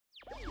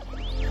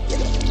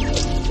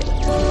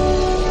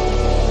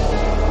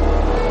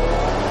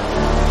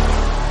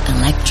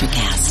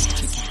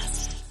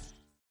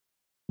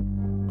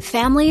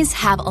Families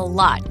have a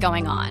lot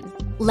going on.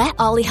 Let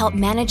Ollie help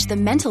manage the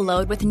mental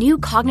load with new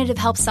cognitive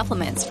help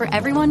supplements for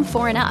everyone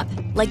 4 and up,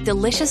 like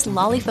delicious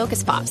Lolly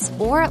Focus Pops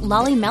or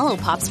Lolly Mellow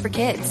Pops for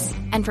kids.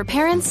 And for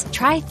parents,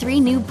 try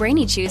 3 new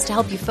Brainy Chews to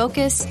help you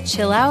focus,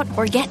 chill out,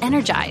 or get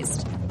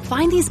energized.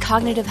 Find these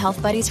cognitive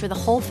health buddies for the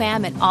whole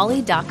fam at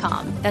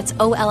ollie.com. That's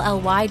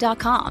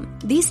OLLY.com.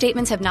 These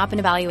statements have not been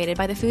evaluated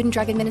by the Food and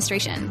Drug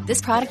Administration.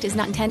 This product is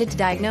not intended to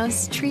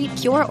diagnose, treat,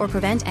 cure, or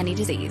prevent any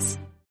disease.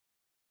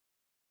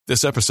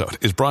 This episode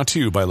is brought to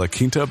you by La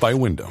Quinta by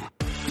Wyndham.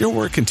 Your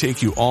work can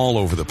take you all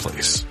over the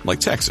place, like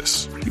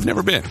Texas. You've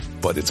never been,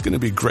 but it's going to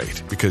be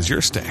great because you're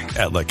staying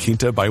at La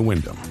Quinta by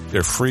Wyndham.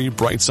 Their free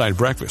Bright Side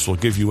breakfast will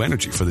give you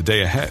energy for the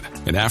day ahead.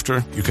 And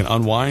after, you can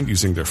unwind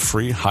using their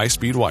free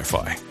high-speed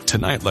Wi-Fi.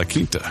 Tonight, La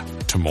Quinta.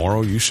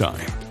 Tomorrow, you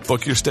shine.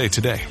 Book your stay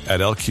today at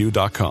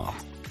lq.com.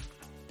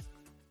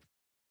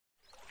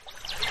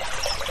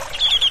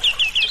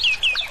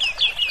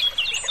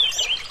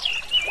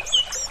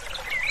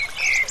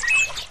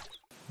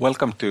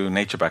 Welcome to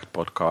Nature Backed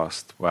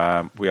Podcast,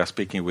 where we are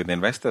speaking with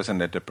investors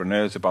and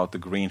entrepreneurs about the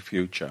green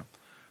future.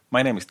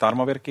 My name is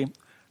Tarmo Virki,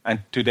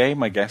 and today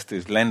my guest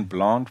is Len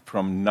Bland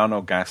from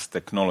Nano Gas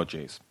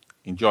Technologies.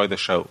 Enjoy the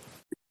show.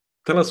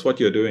 Tell us what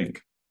you're doing.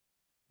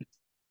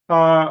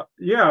 My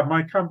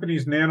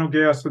company's Nano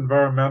Gas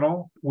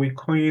Environmental. We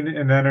clean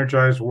and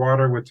energize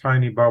water with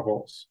tiny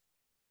bubbles.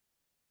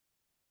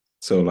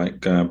 So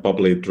like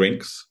bubbly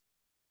drinks?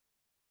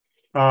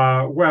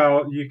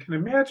 Well, you can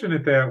imagine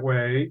it that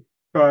way.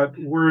 But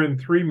we're in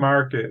 3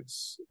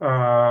 markets,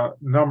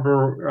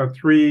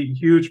 3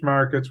 huge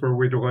markets where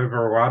we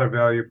deliver a lot of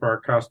value for our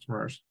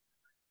customers.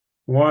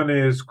 One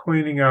is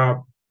cleaning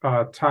up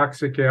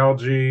toxic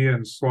algae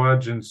and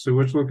sludge in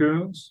sewage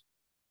lagoons.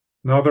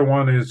 Another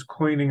one is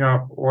cleaning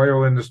up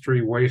oil industry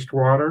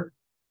wastewater.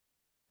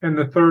 And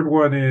the third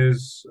one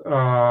is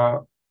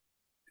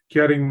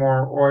getting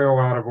more oil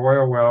out of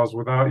oil wells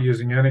without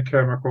using any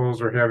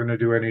chemicals or having to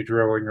do any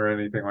drilling or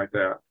anything like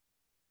that.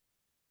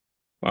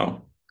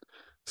 Wow.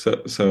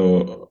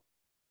 So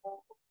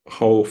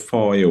how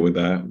far are you with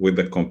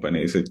the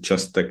company? Is it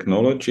just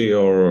technology,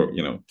 or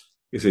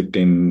is it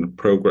in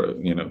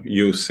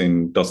use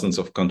in dozens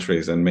of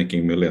countries and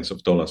making millions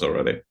of dollars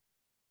already?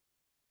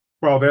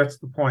 Well, that's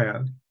the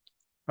plan.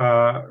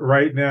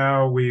 Right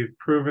now, we've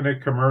proven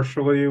it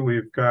commercially.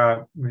 We've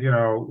got,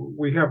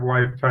 we have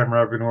lifetime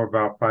revenue of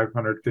about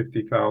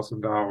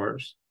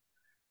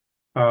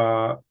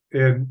 $550,000.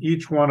 In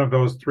each one of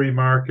those 3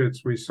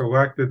 markets, we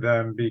selected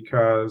them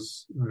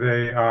because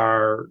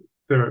they're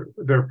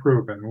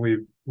proven.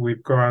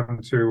 We've gone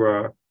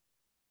to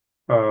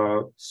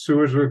a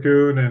sewage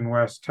lagoon in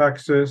West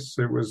Texas.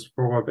 It was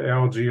full of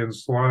algae and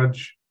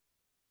sludge.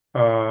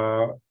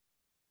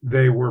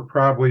 They were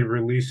probably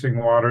releasing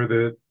water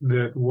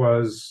that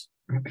was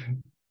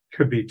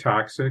could be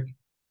toxic,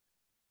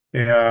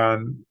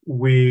 and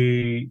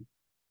we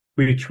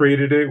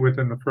treated it.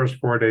 Within the first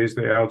 4 days,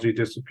 the algae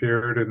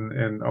disappeared,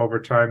 and over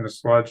time, the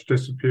sludge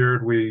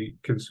disappeared. We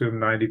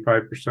consumed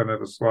 95%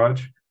 of the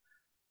sludge.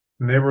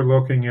 And they were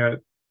looking at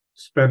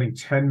spending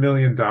 $1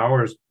 million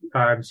to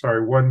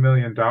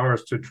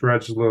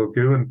dredge the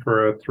lagoon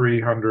for a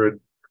 300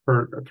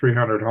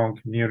 home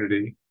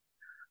community.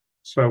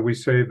 So we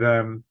saved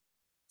them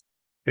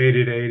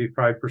 80 to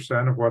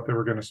 85% of what they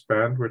were going to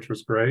spend, which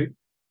was great.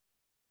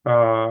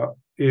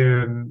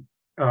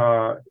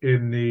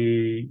 In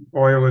the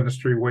oil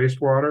industry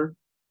wastewater,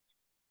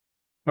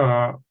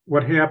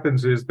 what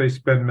happens is they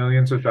spend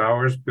millions of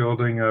dollars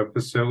building a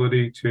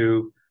facility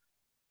to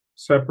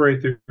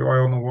separate the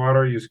oil and the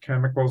water, use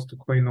chemicals to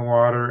clean the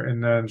water,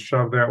 and then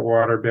shove that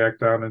water back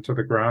down into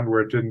the ground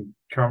where it didn't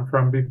come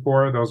from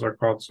before. Those are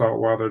called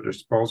saltwater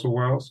disposal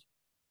wells.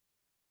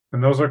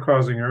 And those are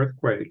causing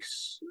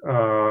earthquakes.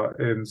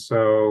 And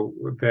so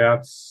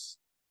that's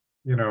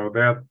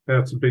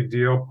a big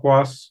deal.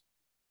 Plus,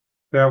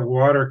 that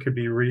water could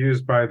be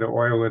reused by the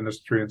oil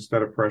industry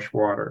instead of fresh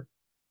water.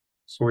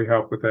 So we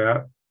help with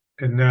that.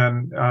 And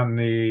then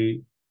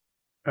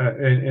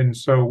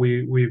so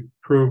we've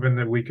proven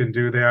that we can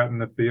do that in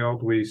the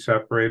field. We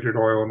separated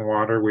oil and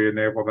water. We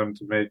enable them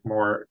to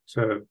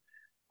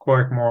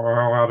collect more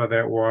oil out of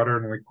that water,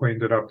 and we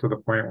cleaned it up to the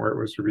point where it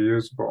was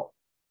reusable.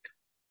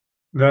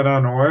 Then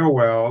on oil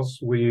wells,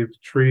 we've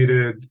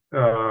treated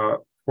 4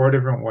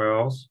 different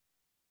wells.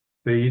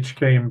 They each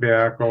came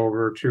back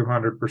over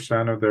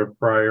 200% of their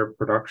prior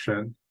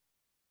production,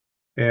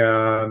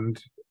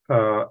 and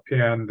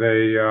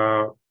they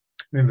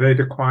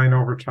decline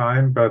over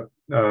time, but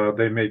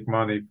they make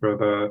money for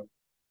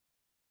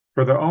the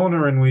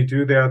owner, and we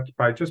do that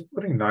by just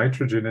putting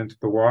nitrogen into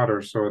the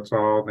water, so it's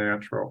all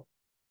natural.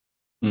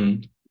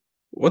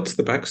 What's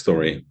the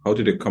backstory? How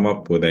did you come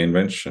up with the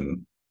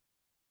invention?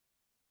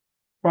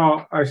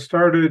 Well, I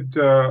started.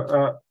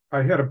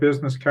 I had a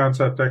business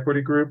concept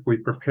equity group. We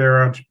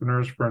prepare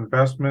entrepreneurs for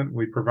investment.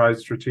 We provide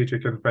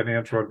strategic and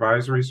financial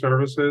advisory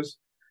services.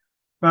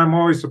 I'm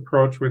always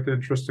approached with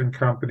interesting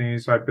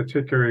companies. I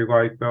particularly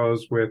like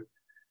those with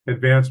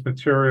advanced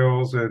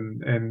materials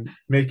and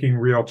making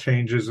real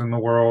changes in the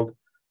world.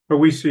 but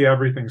we see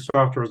everything,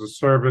 software as a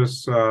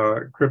service,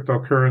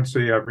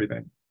 cryptocurrency,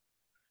 everything.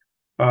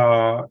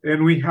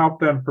 And we help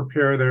them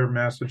prepare their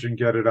message and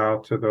get it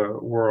out to the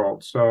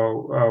world.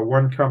 So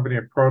one company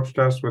approached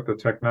us with a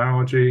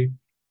technology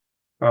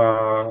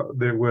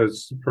that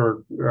was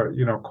for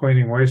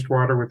cleaning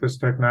wastewater with this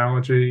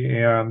technology,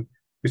 and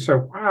we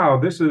said, "Wow,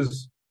 this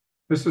is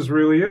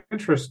really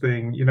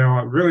interesting.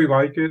 I really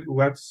like it.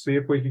 Let's see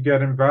if we could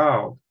get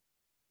involved."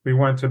 We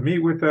went to meet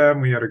with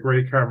them. We had a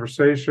great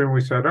conversation.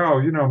 We said,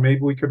 "Oh, maybe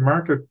we could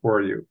market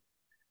for you."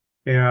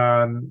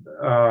 And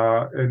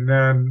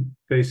then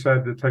they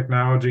said the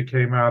technology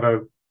came out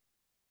of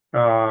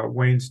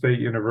Wayne State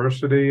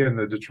University in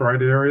the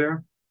Detroit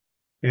area,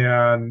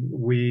 and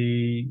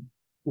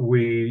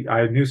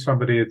I knew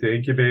somebody at the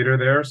incubator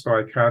there, so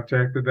I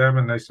contacted them,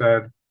 and they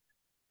said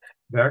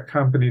that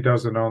company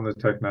doesn't own the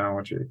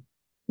technology.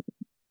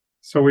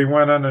 So we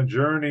went on a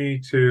journey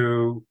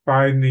to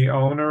find the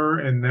owner,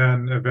 and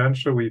then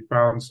eventually we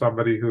found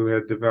somebody who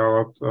had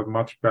developed a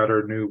much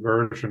better new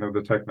version of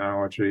the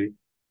technology.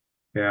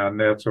 And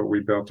that's what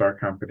we built our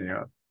company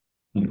on.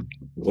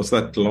 Was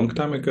that a long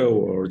time ago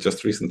or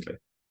just recently?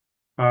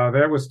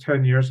 That was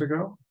 10 years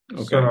ago.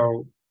 Okay.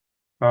 So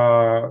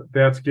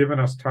that's given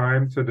us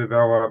time to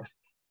develop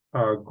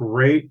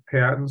great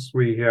patents.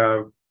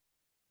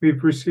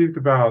 We've received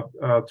about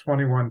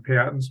 21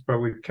 patents, but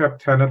we've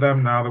kept 10 of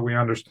them now that we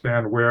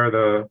understand where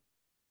the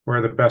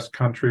best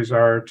countries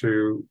are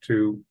to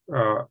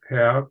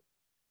have,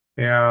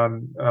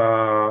 and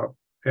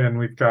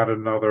we've got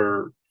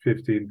another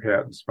 15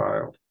 patents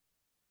filed.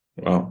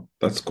 Wow,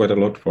 that's quite a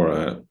lot for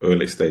an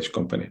early stage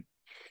company.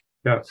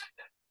 Yes.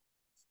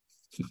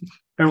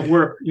 And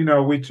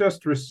we've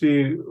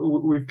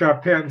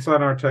got patents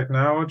on our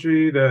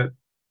technology that,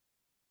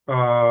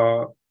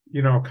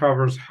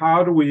 covers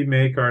how do we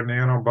make our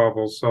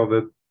nanobubbles so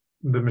that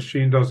the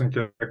machine doesn't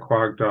get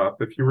clogged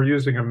up. If you were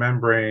using a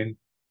membrane,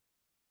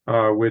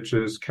 which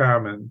is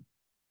common,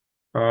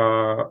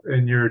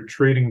 and you're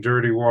treating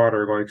dirty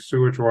water like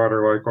sewage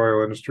water, like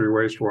oil industry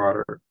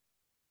wastewater,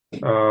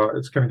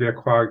 it's going to get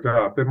clogged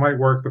up. It might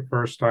work the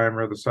first time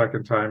or the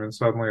second time, and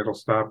suddenly it'll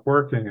stop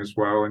working as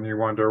well. And you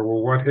wonder,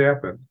 well, what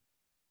happened?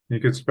 You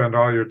could spend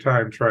all your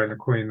time trying to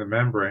clean the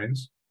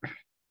membranes.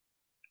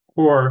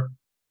 Or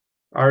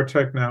our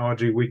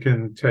technology, we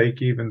can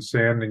take even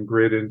sand and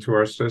grit into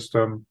our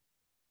system,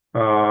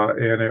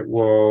 and it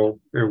will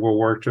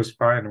work just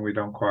fine, and we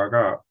don't clog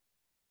up.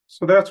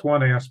 So that's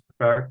one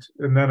aspect.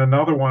 And then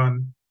another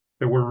one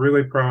that we're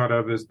really proud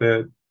of is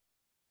that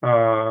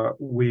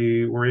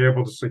we were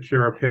able to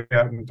secure a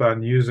patent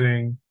on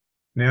using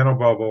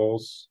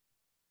nanobubbles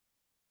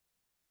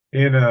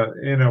in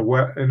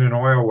an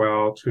oil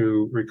well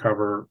to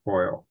recover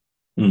oil.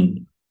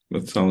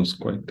 That sounds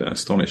quite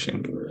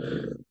astonishing.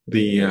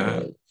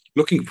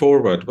 Looking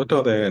forward, what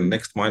are the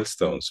next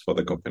milestones for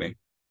the company?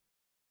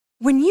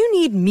 When you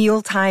need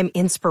mealtime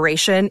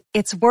inspiration,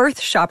 it's worth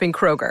shopping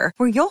Kroger,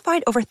 where you'll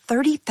find over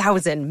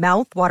 30,000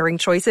 mouth-watering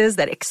choices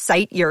that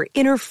excite your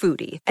inner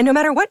foodie. And no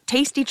matter what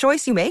tasty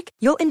choice you make,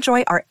 you'll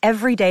enjoy our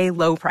everyday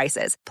low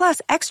prices, plus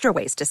extra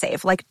ways to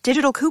save, like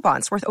digital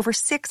coupons worth over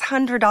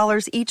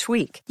 $600 each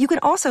week. You can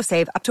also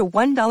save up to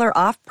 $1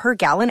 off per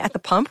gallon at the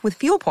pump with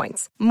fuel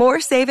points.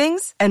 More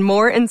savings and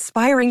more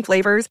inspiring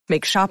flavors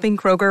make shopping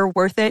Kroger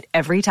worth it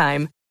every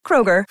time.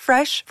 Kroger,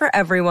 fresh for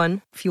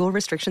everyone. Fuel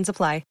restrictions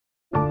apply.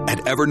 At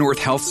Evernorth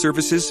Health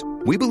Services,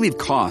 we believe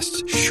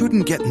costs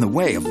shouldn't get in the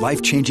way of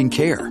life-changing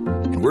care,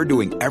 and we're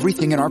doing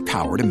everything in our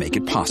power to make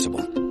it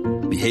possible.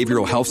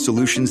 Behavioral health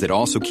solutions that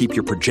also keep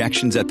your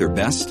projections at their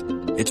best?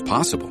 It's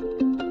possible.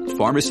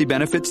 Pharmacy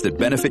benefits that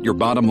benefit your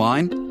bottom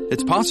line?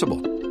 It's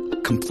possible.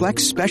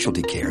 Complex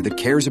specialty care that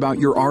cares about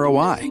your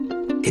ROI?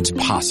 It's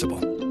possible.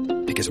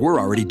 Because we're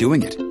already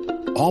doing it.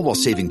 All while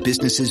saving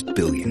businesses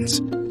billions.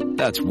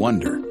 That's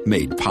Wonder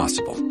made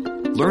possible.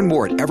 Learn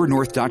more at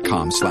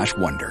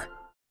evernorth.com/wonder.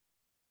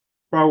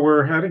 Well,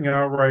 we're heading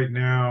out right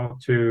now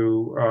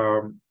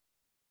to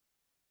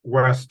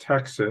West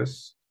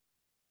Texas,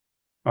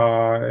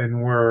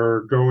 and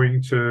we're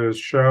going to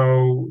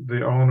show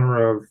the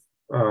owner of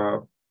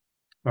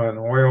an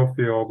oil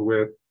field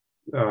with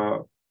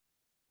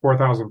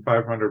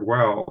 4,500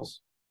 wells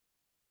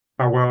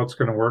how well it's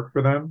going to work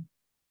for them.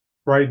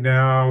 Right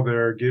now,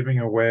 they're giving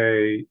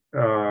away,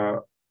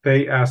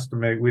 they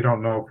estimate, we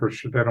don't know for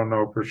sure, they don't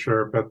know for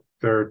sure, but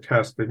they're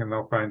testing and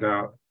they'll find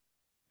out.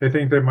 They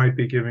think they might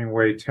be giving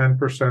away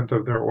 10%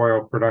 of their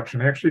oil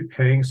production, actually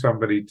paying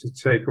somebody to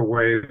take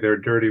away their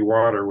dirty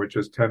water, which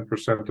is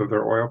 10% of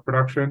their oil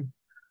production,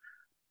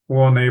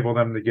 will enable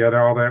them to get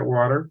all that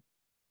water.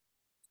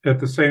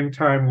 At the same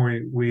time,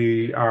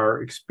 we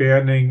are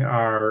expanding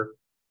our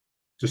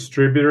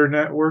distributor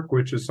network,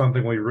 which is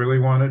something we really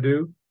want to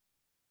do.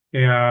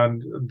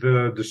 And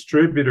the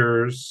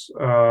distributors,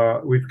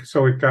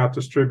 we've got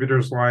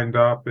distributors lined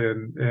up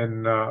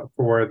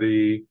for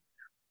the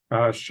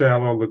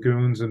shallow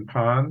lagoons and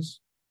ponds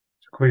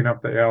to clean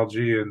up the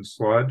algae and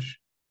sludge.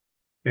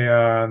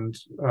 And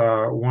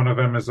one of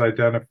them has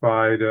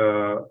identified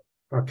a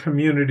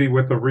community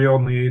with a real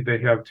need. They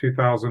have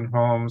 2,000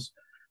 homes.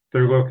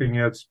 they're looking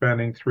at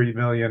spending $3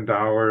 million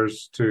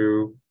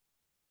to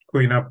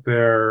clean up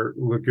their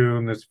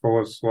lagoon that's full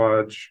of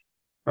sludge.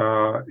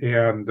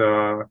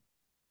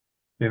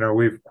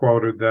 We've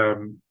quoted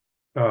them,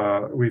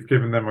 we've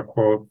given them a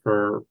quote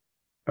for,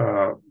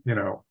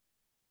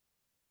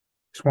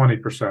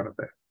 20% of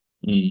that.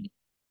 Mm.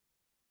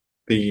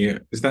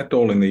 Is that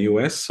all in the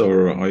US,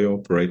 or are you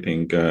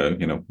operating,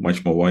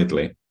 much more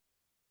widely?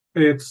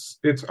 It's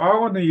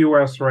all in the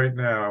US right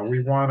now.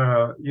 We want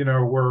to,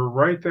 we're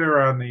right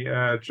there on the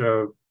edge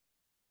of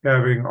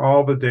having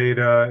all the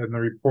data and the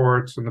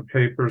reports and the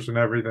papers and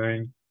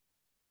everything.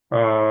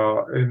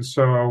 And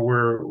so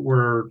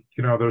we're,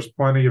 there's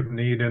plenty of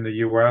need in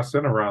the US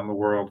and around the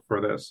world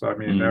for this. I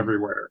mean,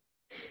 everywhere.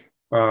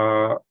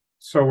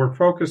 So we're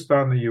focused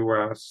on the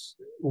US.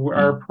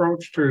 Our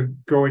approach to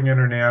going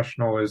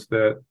international is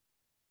that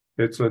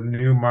it's a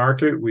new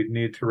market. We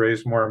need to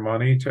raise more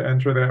money to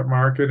enter that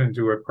market and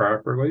do it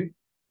properly.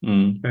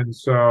 And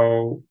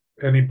so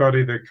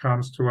anybody that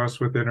comes to us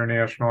with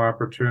international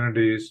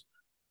opportunities,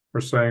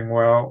 we're saying,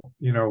 well,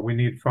 we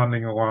need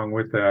funding along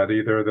with that,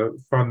 either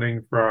the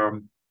funding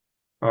from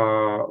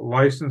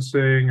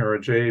licensing or a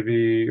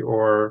JV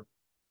or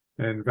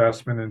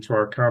investment into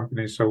our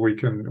company, so we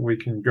can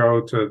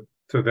go to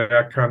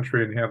that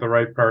country and have the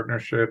right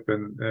partnership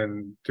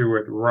and do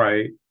it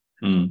right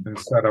and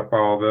set up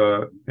all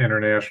the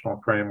international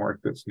framework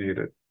that's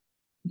needed.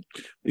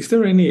 Is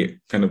there any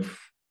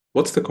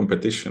what's the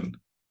competition?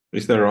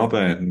 Is there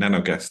other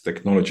nanogas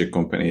technology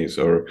companies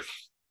or?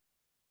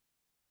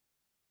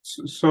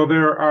 So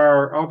there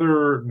are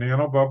other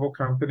nanobubble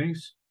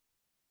companies.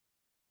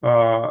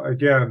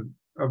 Again,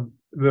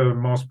 the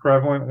most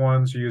prevalent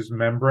ones use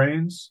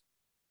membranes.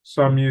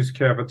 Some use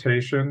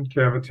cavitation.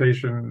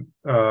 Cavitation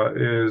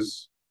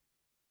is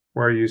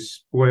where you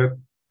split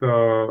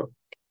the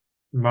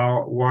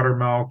water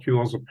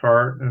molecules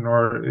apart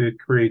it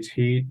creates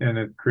heat, and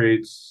it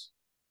creates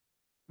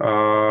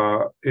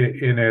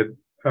it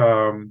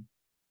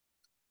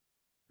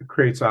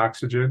creates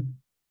oxygen.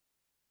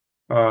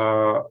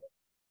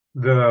 The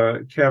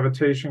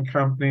cavitation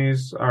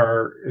companies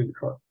are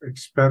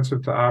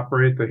expensive to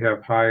operate. They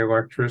have high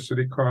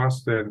electricity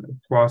costs, and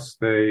plus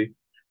they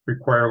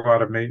require a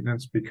lot of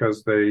maintenance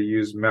because they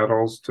use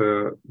metals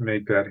to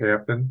make that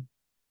happen.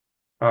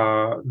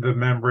 The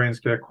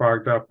membranes get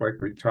clogged up like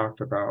we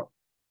talked about.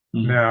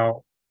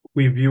 Now,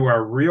 we view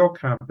our real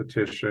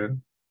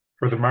competition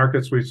for the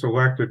markets we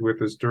selected with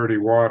this dirty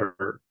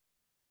water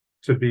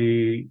to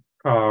be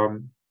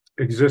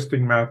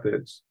existing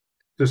methods,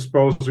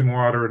 disposing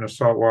water in a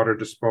saltwater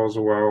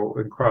disposal well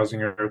and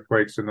causing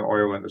earthquakes in the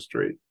oil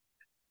industry,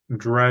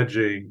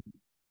 dredging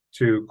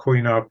to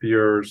clean up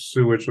your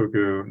sewage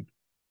lagoon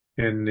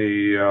in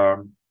the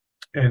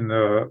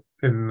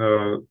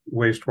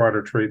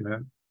wastewater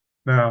treatment.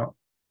 Now,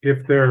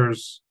 if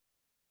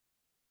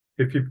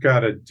you've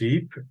got a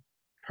deep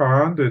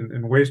pond,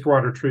 and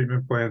wastewater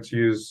treatment plants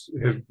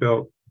have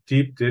built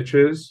deep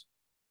ditches,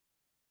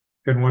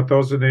 and what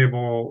those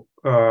enable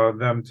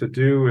them to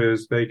do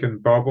is they can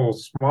bubble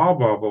small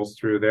bubbles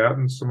through that,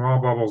 and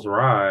small bubbles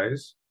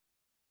rise.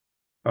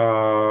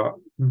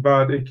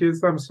 But it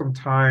gives them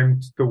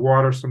the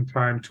water some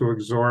time to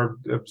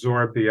absorb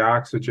the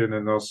oxygen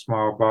in those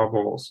small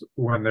bubbles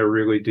when they're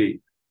really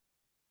deep.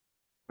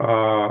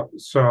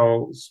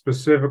 So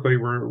specifically,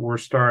 we're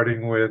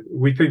starting with,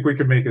 we think we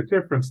can make a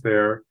difference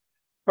there,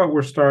 but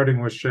we're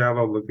starting with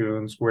shallow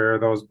lagoons where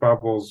those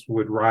bubbles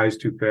would rise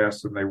too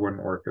fast and they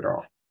wouldn't work at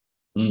all.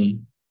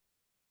 And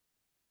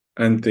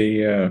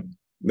the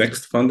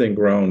next funding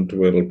round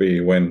will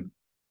be when?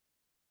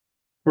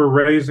 We're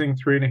raising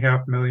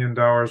 $3.5 million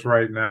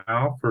right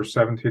now for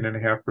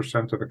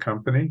 17.5% of the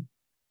company.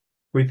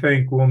 We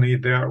think we'll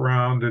need that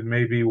round and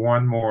maybe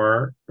one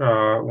more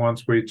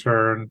once we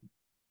turn.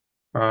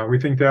 We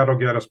think that'll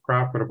get us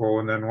profitable,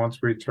 and then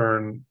once we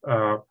turn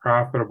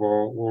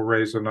profitable, we'll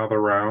raise another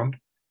round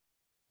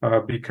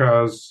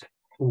because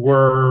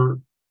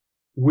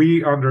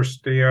we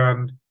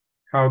understand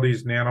how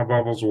these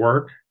nanobubbles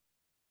work,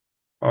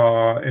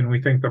 and we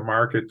think the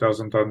market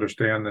doesn't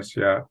understand this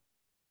yet.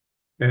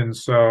 And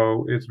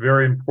so it's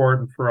very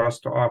important for us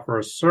to offer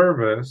a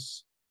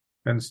service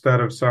instead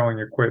of selling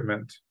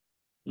equipment.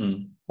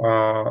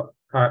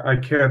 I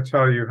can't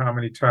tell you how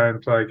many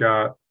times I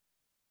got,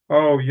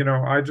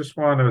 I just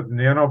want a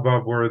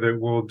nanobubbler that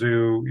will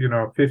do,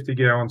 50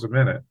 gallons a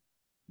minute.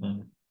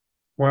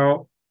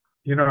 Well,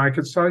 I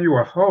could sell you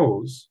a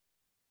hose,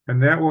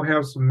 and that will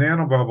have some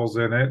nanobubbles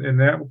in it, and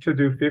that could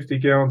do 50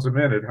 gallons a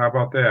minute. How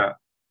about that?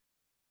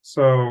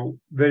 So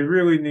they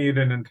really need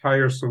an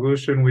entire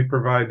solution. We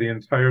provide the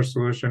entire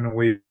solution, and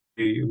we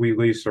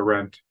lease or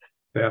rent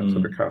that to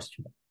the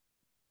customer.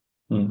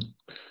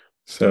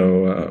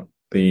 So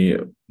the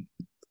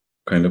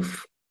kind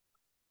of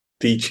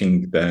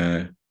teaching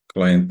the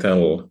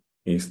clientele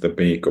is the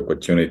big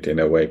opportunity in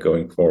a way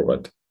going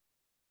forward.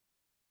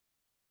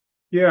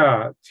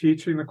 Yeah,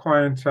 teaching the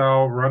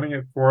clientele, running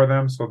it for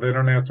them so they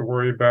don't have to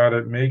worry about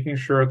it, making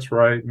sure it's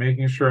right,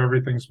 making sure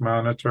everything's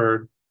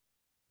monitored.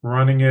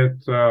 running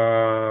it,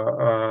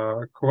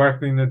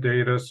 collecting the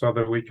data so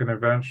that we can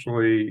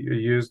eventually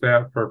use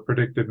that for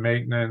predictive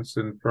maintenance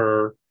and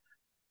for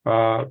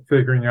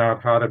figuring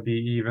out how to be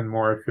even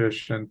more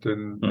efficient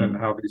in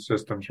how these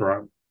systems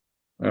run.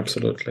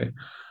 Absolutely.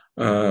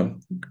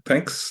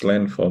 Thanks,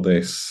 Len, for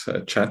this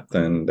chat,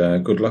 and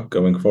good luck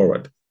going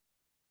forward.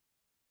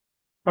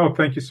 Oh,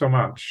 thank you so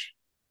much.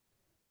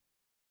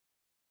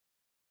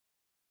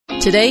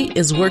 Today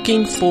is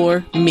working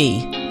for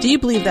me. Do you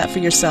believe that for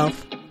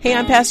yourself? Hey,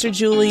 I'm Pastor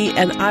Julie,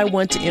 and I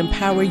want to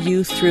empower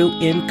you through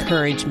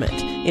encouragement.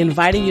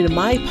 Inviting you to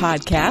my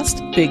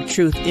podcast, Big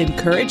Truth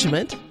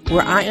Encouragement,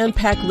 where I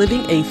unpack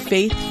living a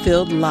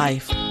faith-filled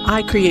life.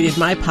 I created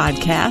my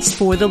podcast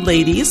for the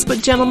ladies,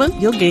 but gentlemen,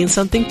 you'll gain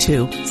something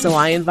too. So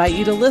I invite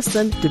you to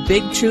listen to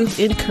Big Truth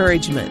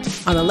Encouragement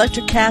on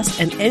Electricast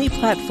and any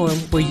platform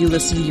where you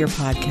listen to your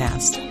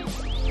podcast.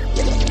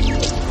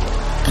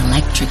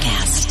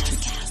 Electricast.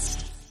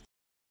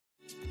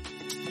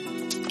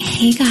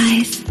 Hey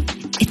guys,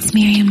 it's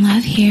Miriam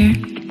Love here,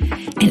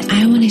 and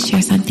I want to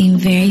share something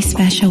very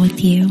special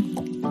with you.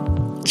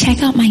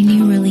 Check out my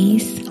new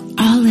release,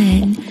 All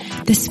In,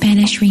 the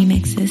Spanish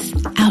remixes,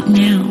 out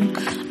now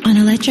on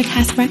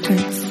Electricast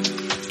Records.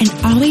 And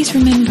always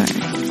remember,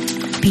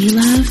 be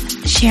love,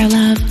 share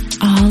love,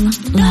 all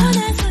love.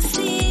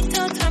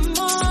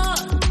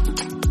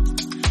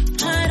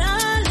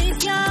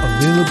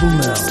 Available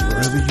now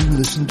wherever you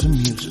listen to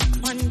music.